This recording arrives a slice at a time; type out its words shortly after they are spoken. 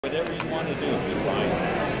Whatever you want to do, be fine.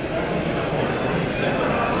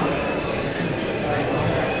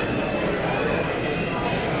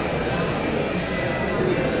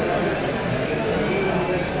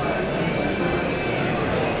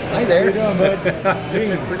 Hi there. How you doing, bud?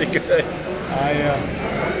 Doing pretty good.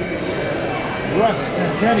 Russ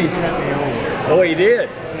Centenni sent me over. Oh, he did?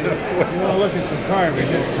 Said, if you want to look at some carving,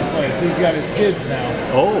 this is the place. He's got his kids now.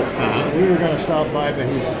 Oh. We were going to stop by, but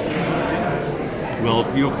he's... Well,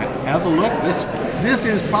 you have a look. This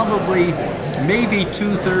is probably maybe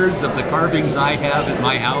 2/3 of the carvings I have at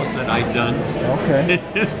my house that I've done. Okay.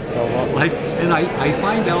 And I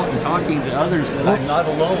find out in talking to others that I'm not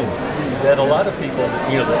alone. That a lot of people,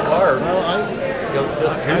 that carve,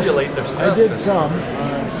 just emulate their stuff. I did some.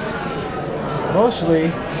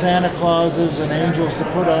 Mostly Santa Clauses and angels to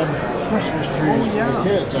put on Christmas trees for the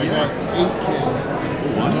kids. I got 8 kids.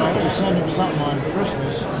 I have to send them something on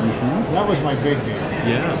Christmas. That was my big deal.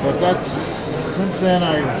 Yeah. But since then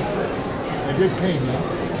I did painting.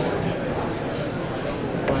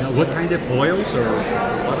 What kind of oils or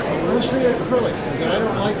watercolors? Mostly acrylic, because I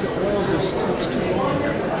don't like the oils, it's too long.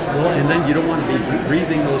 Well, and then you don't want to be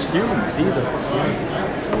breathing those fumes either.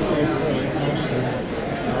 Totally acrylic, mostly.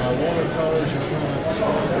 Watercolors are kind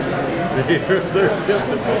of They're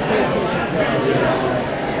difficult.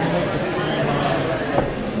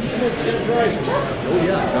 It dries me. Oh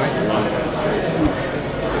yeah, dries a lot.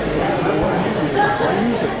 I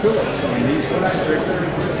use acrylics on these strictly,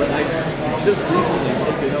 but I just recently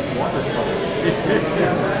picked up watercolors.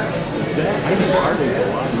 I use artists a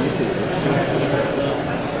lot easier.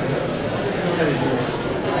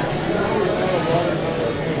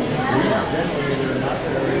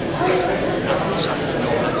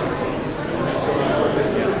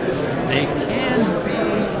 They can be,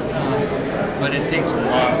 but it takes a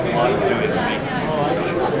lot of doing to make.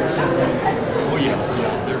 Oh yeah.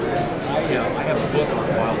 I have a book on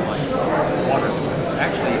wildlife watercolors.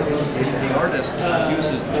 Actually, the artist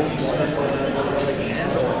uses both watercolors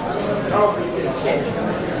and oil.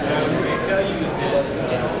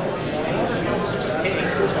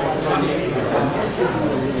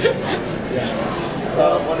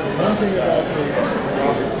 One thing about the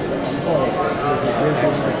Robert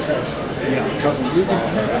is the touch. Yeah, You can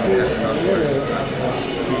touch this water.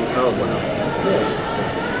 Oh wow.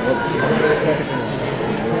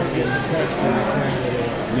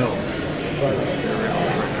 No.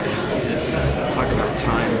 Talk about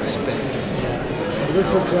time spent. This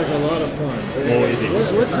looks like a lot of fun. Oh, it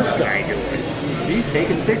is. What's this guy doing? He's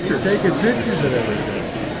taking pictures. Taking pictures of everything.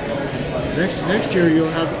 Next year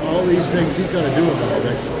you'll have all these things he's going to do about it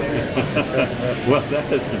next year. Well,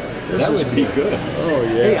 that would be good. Oh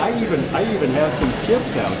yeah. Hey, I even have some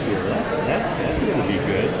chips out here. That's going to be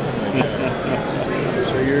good.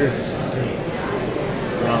 So you're.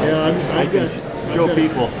 Yeah, I can show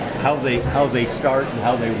people how they start and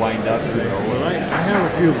how they wind up. Well, I have a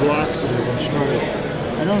few blocks that have been started.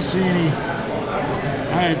 I don't see any.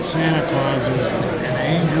 I had Santa Clauses and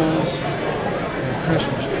angels and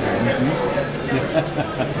Christmas trees.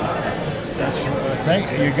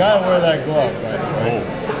 Thank you. You gotta wear that glove, by the way.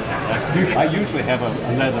 Oh, I usually have a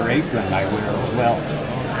leather apron I wear as well.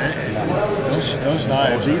 Those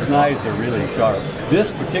knives. These knives are really sharp.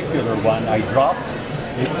 This particular one I dropped.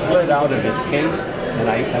 It slid out of its case, and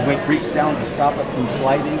I reached down to stop it from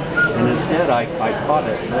sliding, and instead I caught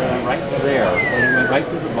it right there, and it went right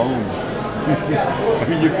to the bone. I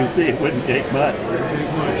mean, you can see it wouldn't take much. It wouldn't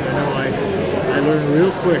take much. I know. I learned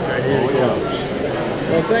real quick. I needed gloves.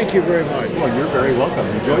 Well, thank you very much. Well, you're very welcome.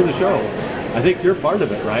 Enjoy the show. I think you're part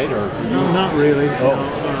of it, right? Or no, not really. Oh.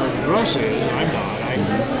 Russ is. I'm not.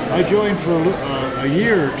 I joined for a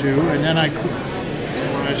year or two, and then I quit.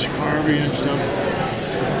 When I was carving and stuff.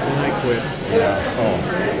 And I quit. Yeah. Oh.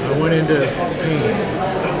 I went into painting.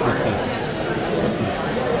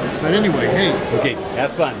 But anyway, hey. Okay,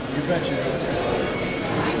 have fun. You betcha.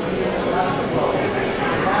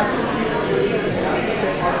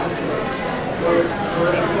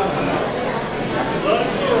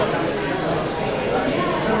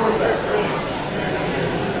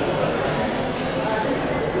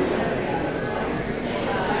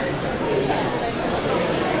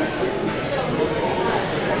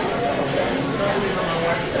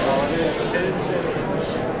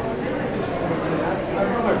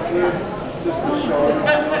 Just to show